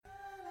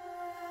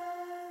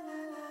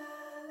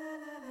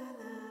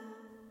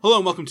Hello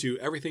and welcome to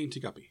Everything to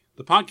Guppy,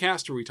 the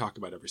podcast where we talk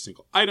about every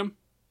single item,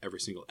 every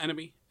single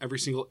enemy, every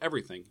single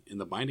everything in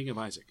The Binding of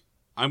Isaac.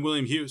 I'm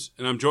William Hughes,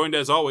 and I'm joined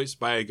as always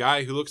by a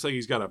guy who looks like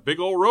he's got a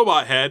big old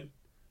robot head,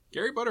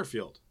 Gary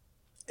Butterfield.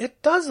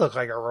 It does look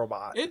like a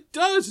robot. It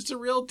does. It's a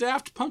real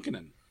Daft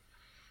Pumpkinin.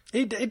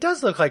 It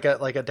does look like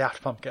a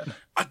Daft Pumpkin.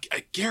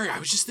 Gary, I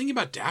was just thinking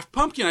about Daft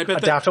Pumpkin. I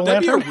bet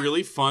that'd be a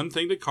really fun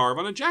thing to carve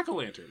on a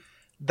jack-o'-lantern.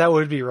 That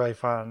would be really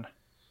fun.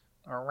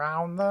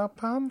 Around the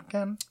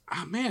pumpkin.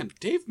 Ah, man,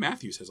 Dave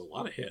Matthews has a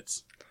lot of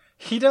hits.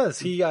 He does.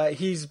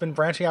 He's been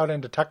branching out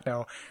into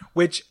techno,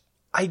 which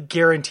I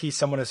guarantee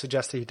someone has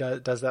suggested he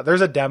does that.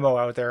 There's a demo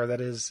out there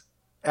that is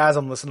as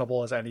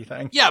unlistenable as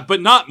anything. Yeah,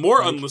 but not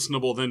more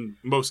unlistenable than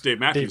most Dave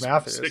Matthews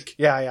music.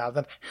 Yeah.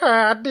 Then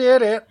I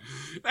did it.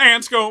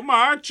 Ants go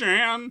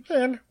marching.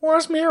 And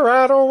was me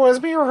right or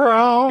was me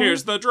wrong?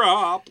 Here's the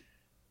drop.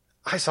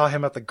 I saw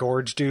him at the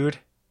Gorge, dude.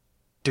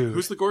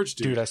 Who's the Gorge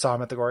dude? Dude, I saw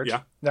him at the Gorge.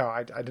 Yeah. No,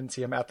 I didn't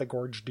see him at the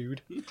Gorge,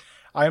 dude.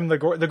 I am the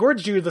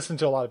Gorge dude.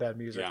 Listens to a lot of bad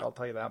music. Yeah, I'll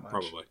tell you that much.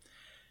 Probably.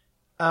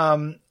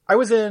 I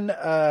was in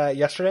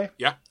yesterday.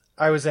 Yeah.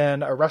 I was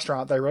in a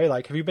restaurant that I really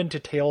like. Have you been to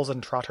Tails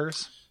and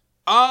Trotters?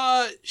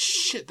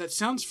 Shit, that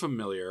sounds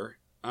familiar.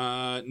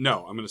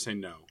 No, I'm gonna say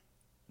no.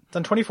 It's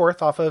on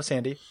 24th off of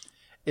Sandy.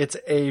 It's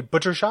a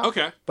butcher shop.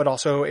 Okay. But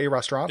also a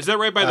restaurant. Is that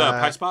right by the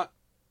pie spot?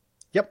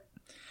 Yep.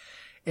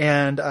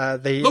 And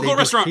local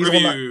restaurant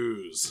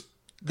reviews.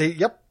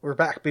 We're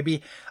back,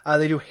 baby.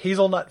 They do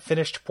hazelnut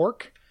finished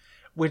pork,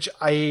 which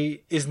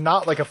is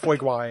not like a foie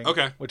gras.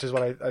 Okay. Which is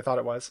what I thought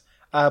it was.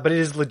 But it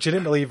is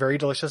legitimately very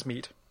delicious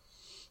meat.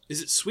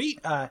 Is it sweet?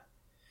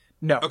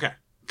 No. Okay.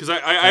 Because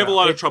I have a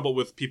lot of trouble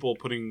with people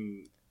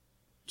putting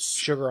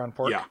sugar on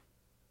pork. Yeah.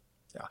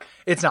 Yeah.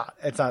 It's not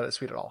as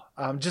sweet at all.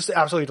 Just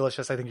absolutely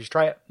delicious. I think you should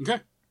try it. Okay.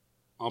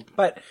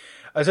 But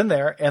I was in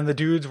there and the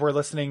dudes were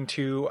listening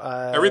to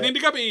Everything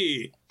to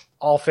Guppy.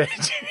 All fit.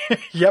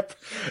 Yep.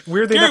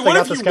 Weirdly Gary, enough, they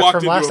got the sketch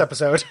from last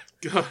episode.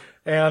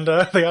 And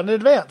they got an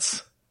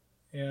advance.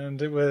 And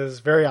it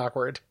was very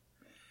awkward.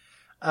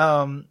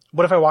 What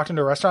if I walked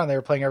into a restaurant and they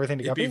were playing Everything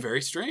to Guppy? It'd be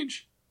very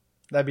strange.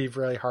 That'd be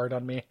really hard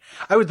on me.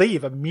 I would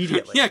leave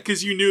immediately. Yeah,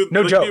 because you knew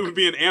no joke. It would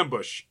be an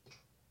ambush.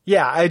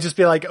 Yeah, I'd just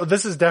be like, oh,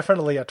 this is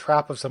definitely a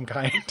trap of some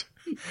kind.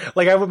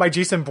 Like, my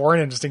Jason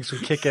Bourne instincts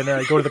would kick in and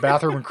I'd go to the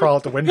bathroom and crawl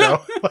out the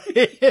window.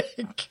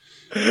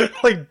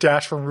 like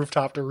dash from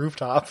rooftop to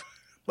rooftop.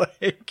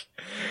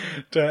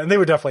 And they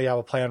would definitely have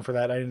a plan for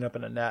that. I ended up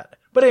in a net.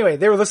 But anyway,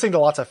 they were listening to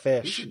lots of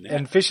Fish.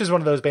 And Fish is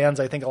one of those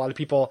bands I think a lot of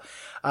people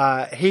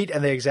hate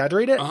and they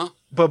exaggerate it. Uh-huh.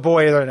 But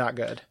boy, they're not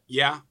good.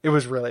 Yeah. It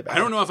was really bad. I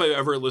don't know if I've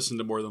ever listened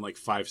to more than like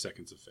 5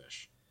 seconds of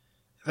Fish.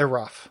 They're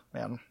rough,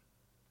 man.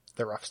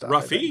 They're rough stuff.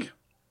 Ruffy?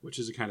 Which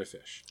is a kind of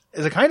fish.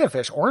 Is a kind of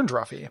fish. Orange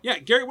Ruffy. Yeah,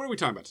 Gary, what are we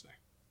talking about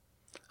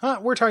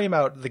today? We're talking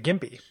about the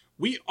Gimpy.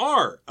 We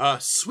are.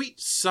 Sweet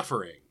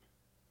Suffering.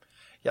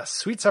 Yes,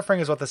 Sweet Suffering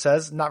is what this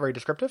says. Not very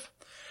descriptive.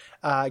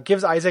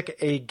 Gives Isaac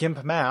a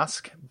gimp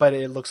mask, but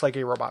it looks like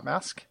a robot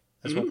mask,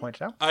 as we'll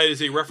point out. It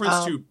is a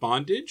reference to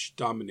bondage,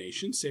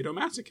 domination,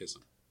 sadomasochism.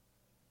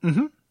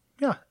 Mm-hmm.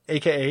 Yeah,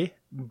 a.k.a.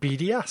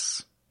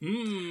 BDS.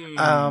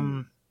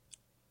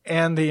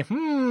 And the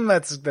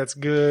that's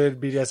good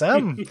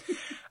BDSM.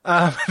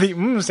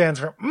 The stands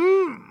for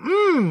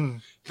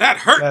That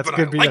hurt, that's but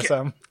good I like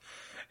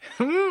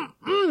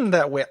BDSM.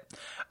 That whip.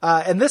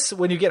 And this,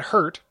 when you get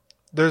hurt,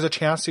 there's a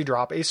chance to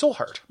drop a soul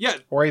heart. Yeah.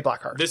 Or a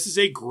black heart. This is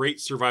a great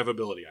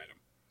survivability item.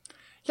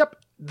 Yep.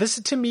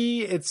 This, to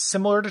me, it's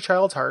similar to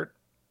Child's Heart,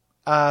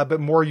 but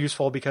more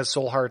useful because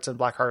soul hearts and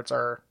black hearts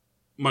are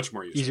much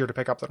more useful. Easier to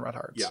pick up than red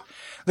hearts. Yeah.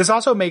 This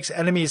also makes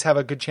enemies have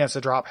a good chance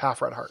to drop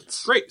half red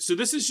hearts. Great. So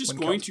this is just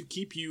going to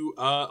keep you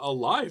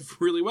alive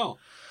really well.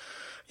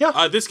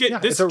 Yeah. This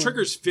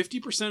triggers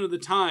 50% of the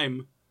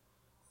time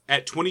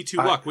at 22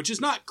 luck, which is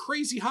not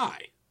crazy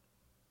high.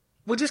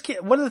 Well,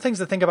 one of the things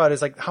to think about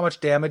is like how much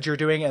damage you're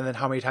doing and then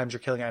how many times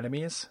you're killing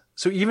enemies.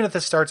 So even if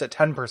this starts at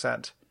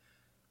 10%,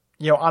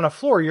 on a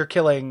floor, you're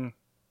killing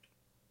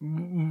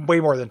way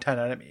more than 10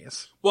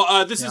 enemies.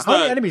 Well, this is how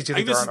many enemies do you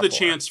think this is the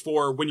chance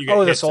for when you get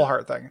hit. The soul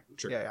heart thing.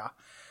 True. Yeah.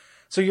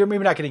 So you're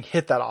maybe not getting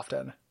hit that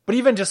often. But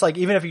even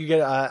if you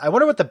get, I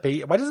wonder what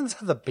why doesn't this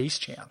have the base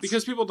chance?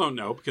 Because people don't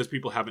know, because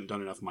people haven't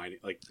done enough mining,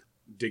 like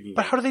digging.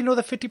 But how do they know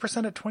the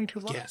 50% at 22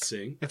 luck?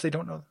 Guessing. If they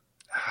don't know.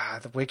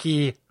 The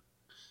wiki.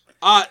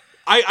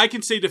 I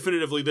can say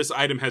definitively this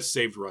item has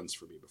saved runs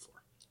for me before.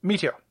 Me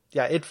too.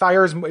 Yeah, it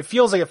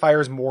feels like it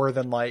fires more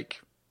than 5%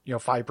 or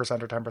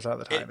 10% of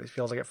the time. It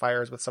feels like it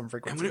fires with some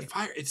frequency. And when it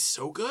fires, it's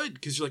so good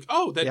because you're like,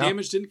 oh, that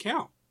damage didn't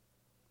count.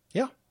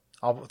 Yeah.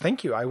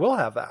 Thank you. I will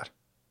have that.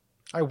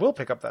 I will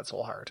pick up that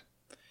soul heart.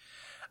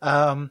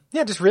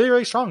 Just really,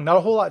 really strong. Not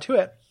a whole lot to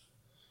it.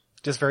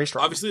 Just very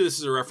strong. Obviously, this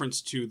is a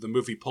reference to the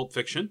movie Pulp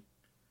Fiction.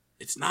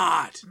 It's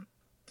not.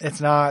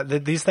 It's not.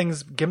 These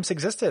things, gimps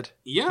existed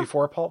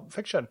before Pulp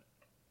Fiction.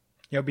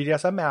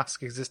 BDSM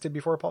mask existed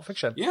before Pulp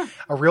Fiction. Yeah.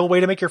 A real way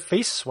to make your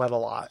face sweat a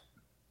lot.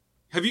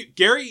 Have you,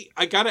 Gary,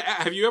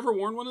 have you ever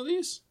worn one of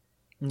these?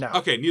 No.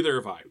 Okay, neither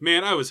have I.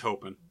 Man, I was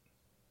hoping.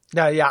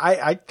 No, yeah,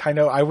 I kind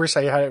of, I wish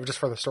I had it just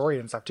for the story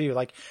and stuff too.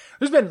 Like,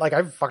 there's been, like,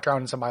 I've fucked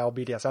around in some mild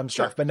BDSM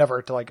stuff, but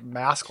never to, like,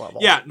 mask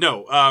level. Yeah,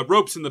 no,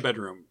 ropes in the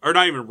bedroom. Or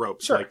not even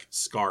ropes, Sure. like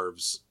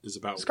scarves is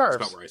about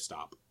where I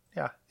stop.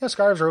 Yeah,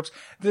 scarves, ropes.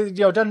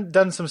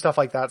 Done some stuff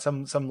like that.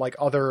 Some like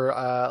other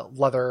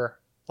leather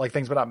like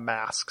things, but not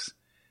masks.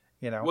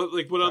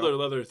 What other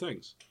leather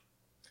things?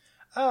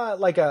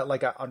 Like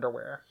a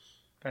underwear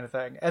kind of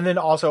thing, and then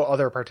also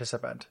other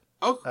participant.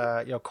 Oh,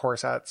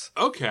 corsets.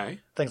 Okay,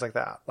 things like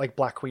that, like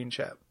Black Queen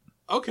shit.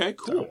 Okay,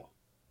 cool.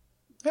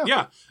 So,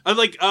 yeah.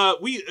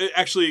 We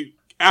actually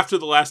after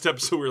the last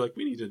episode, we were like,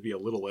 we need to be a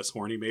little less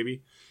horny,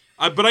 maybe.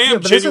 But I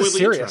am genuinely this is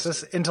serious. interested.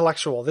 This is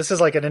intellectual. This is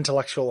like an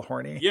intellectual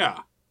horny. Yeah.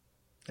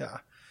 Yeah.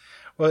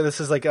 Well, this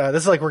is like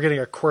we're getting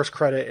a course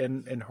credit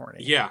in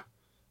horny. Yeah.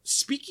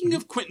 Speaking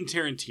of Quentin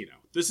Tarantino,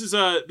 this is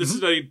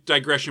a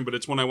digression, but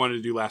it's one I wanted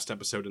to do last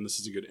episode, and this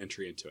is a good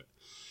entry into it.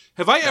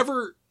 Have I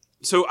ever?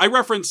 So I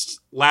referenced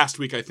last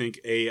week, I think,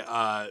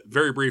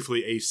 very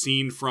briefly a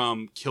scene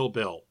from Kill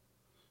Bill,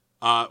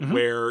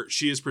 where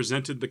she is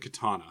presented the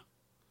katana,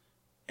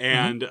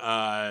 and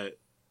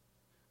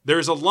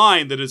there's a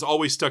line that has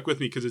always stuck with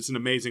me because it's an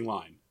amazing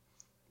line,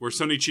 where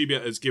Sonny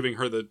Chiba is giving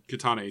her the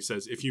katana. He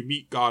says, "If you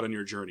meet God on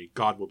your journey,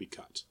 God will be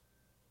cut."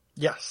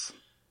 Yes.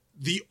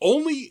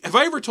 Have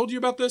I ever told you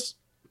about this?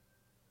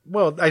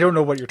 Well, I don't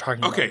know what you're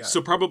talking about. Okay,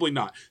 so probably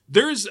not.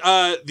 There's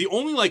the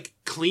only like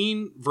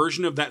clean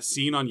version of that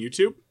scene on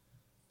YouTube.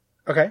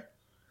 Okay.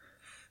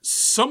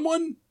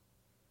 Someone,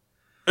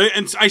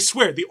 and I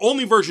swear, the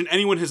only version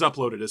anyone has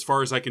uploaded, as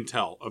far as I can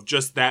tell, of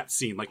just that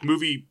scene, like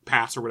Movie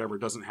Pass or whatever,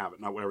 doesn't have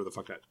it. Not whatever the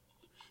fuck that.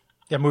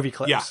 Yeah, movie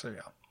clips. Yeah. So,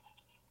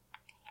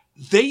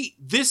 yeah.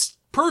 This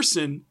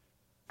person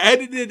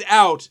edited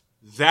out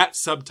that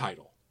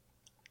subtitle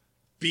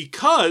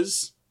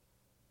because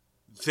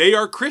they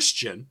are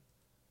Christian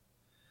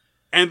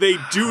and they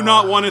do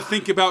not want to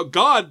think about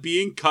God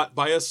being cut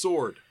by a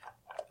sword.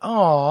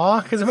 Aw,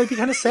 because it might be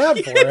kind of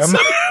sad for him.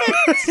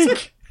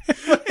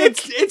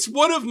 It's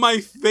one of my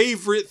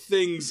favorite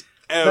things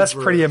ever. That's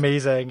pretty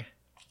amazing.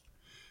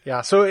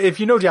 Yeah, so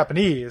if you know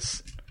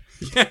Japanese,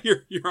 yeah,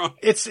 you're on.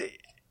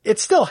 It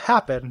still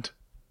happened.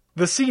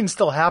 The scene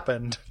still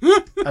happened.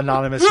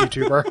 Anonymous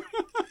YouTuber.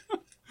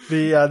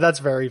 That's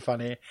very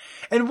funny.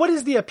 And what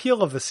is the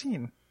appeal of the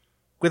scene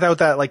without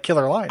that like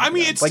killer line? I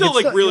mean, it's still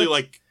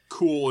really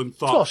cool and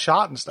thought. It's all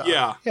shot and stuff.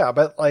 Yeah. Yeah,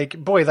 but like,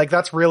 boy, like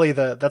that's really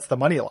that's the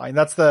money line.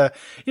 That's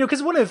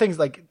because one of the things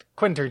like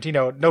Quentin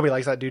Tarantino, nobody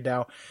likes that dude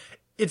now.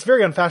 It's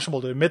very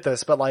unfashionable to admit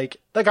this, but like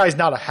that guy's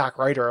not a hack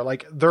writer.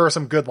 Like there are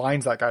some good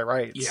lines that guy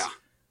writes.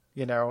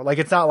 Yeah. Like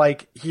it's not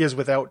like he is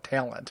without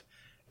talent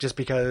just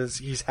because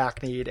he's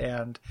hackneyed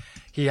and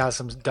he has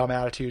some dumb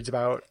attitudes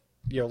about,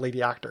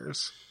 lady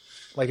actors.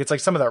 Like it's like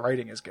some of that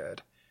writing is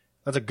good.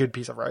 That's a good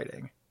piece of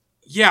writing.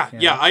 Yeah.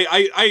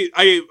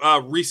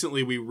 I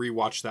recently we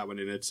rewatched that one,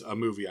 and it's a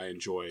movie I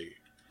enjoy.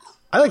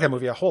 I like that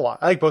movie a whole lot.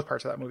 I like both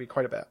parts of that movie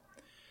quite a bit.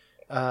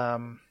 Yeah.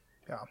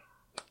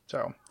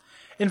 So,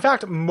 in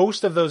fact,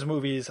 most of those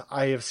movies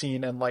I have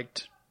seen and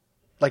liked,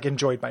 like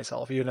enjoyed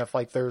myself, even if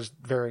like there's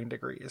varying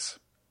degrees.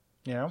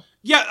 Yeah.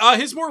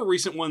 His more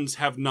recent ones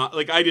have not.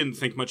 Like I didn't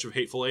think much of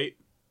Hateful Eight.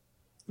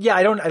 Yeah,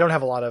 I don't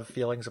have a lot of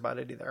feelings about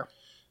it either.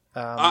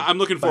 I'm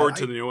looking forward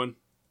to the new one.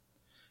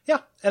 Yeah,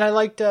 and I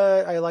liked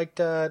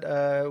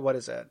what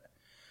is it?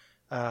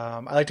 I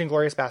liked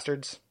Inglourious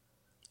Bastards.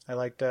 I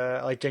liked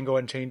Django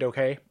Unchained.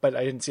 Okay, but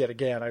I didn't see it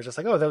again. I was just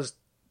like,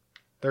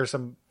 there's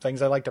some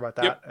things I liked about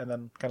that, and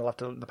then kind of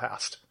left it in the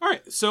past. All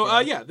right,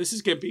 so this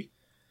is Gimpy.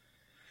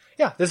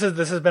 Yeah, this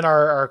has been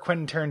our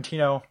Quentin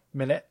Tarantino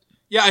minute.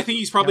 Yeah, I think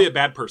he's probably a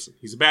bad person.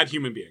 He's a bad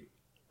human being.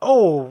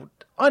 Oh,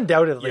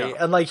 undoubtedly,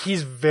 and like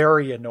he's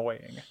very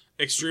annoying.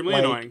 Extremely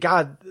annoying.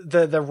 God,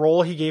 the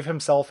role he gave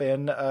himself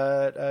in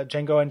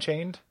Django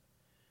Unchained,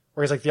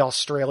 where he's like the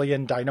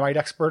Australian dynamite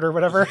expert or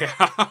whatever.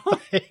 Yeah.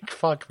 Like,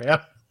 fuck,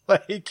 man.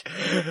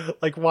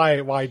 Like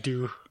why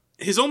do?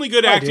 His only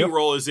good acting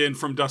role is in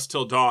From Dusk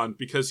Till Dawn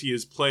because he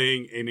is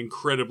playing an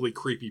incredibly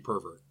creepy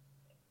pervert.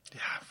 Yeah,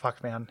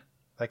 fuck, man.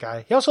 That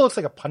guy. He also looks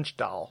like a punch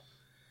doll.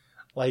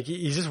 Like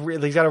he's just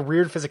he's got a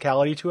weird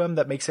physicality to him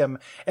that makes him,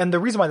 and the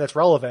reason why that's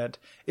relevant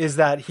is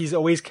that he's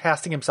always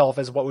casting himself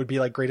as what would be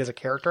like great as a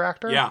character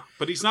actor. Yeah,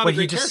 but he's not a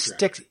great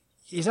character.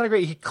 He's not a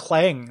great. He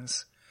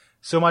clangs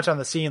so much on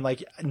the scene.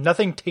 Like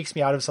nothing takes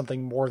me out of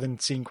something more than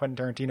seeing Quentin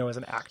Tarantino as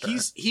an actor.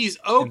 He's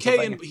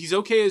okay, and he's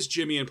okay as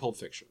Jimmy in Pulp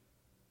Fiction.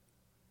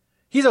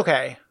 He's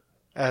okay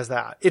as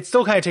that. It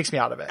still kind of takes me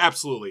out of it.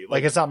 Absolutely,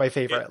 like it's not my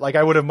favorite. Yeah. Like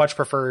I would have much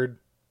preferred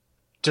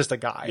just a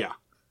guy.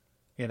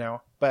 Yeah,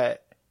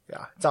 but.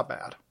 Yeah, it's not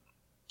bad.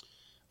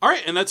 All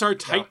right, and that's our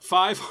tight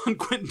 5 on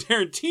Quentin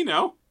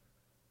Tarantino.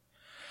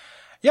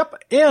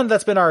 Yep, and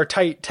that's been our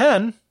tight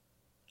 10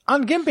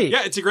 on Gimpy.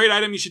 Yeah, it's a great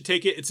item. You should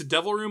take it. It's a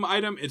Devil Room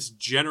item. It's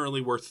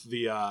generally worth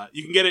the...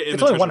 you can get it in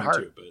it's the only one Treasure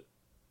heart. Room too,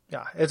 but...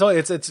 Yeah,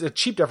 it's a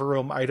cheap Devil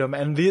Room item,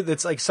 and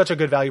it's like such a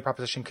good value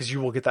proposition because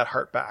you will get that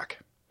heart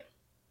back.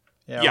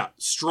 You know? Yeah,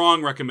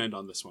 strong recommend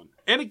on this one.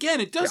 And again,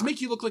 it does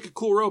make you look like a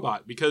cool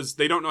robot because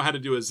they don't know how to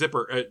do a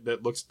zipper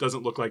that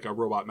doesn't look like a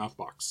robot mouth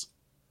box.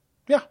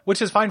 Yeah,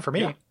 which is fine for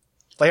me. Yeah.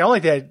 Like, I don't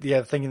like the idea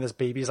of thinking this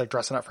baby's like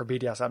dressing up for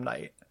BDSM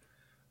night.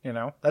 You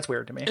know, that's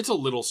weird to me. It's a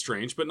little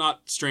strange, but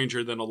not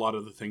stranger than a lot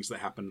of the things that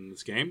happen in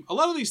this game. A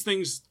lot of these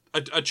things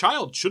a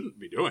child shouldn't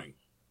be doing.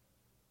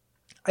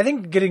 I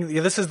think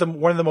this is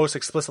one of the most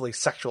explicitly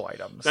sexual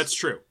items. That's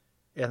true.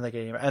 In the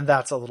game, and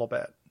that's a little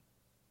bit,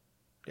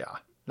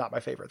 not my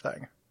favorite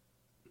thing.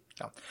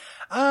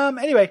 No.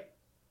 Anyway,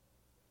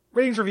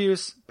 ratings,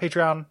 reviews,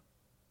 Patreon,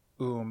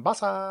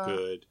 Umbasa.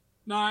 Good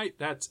night.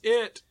 That's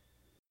it.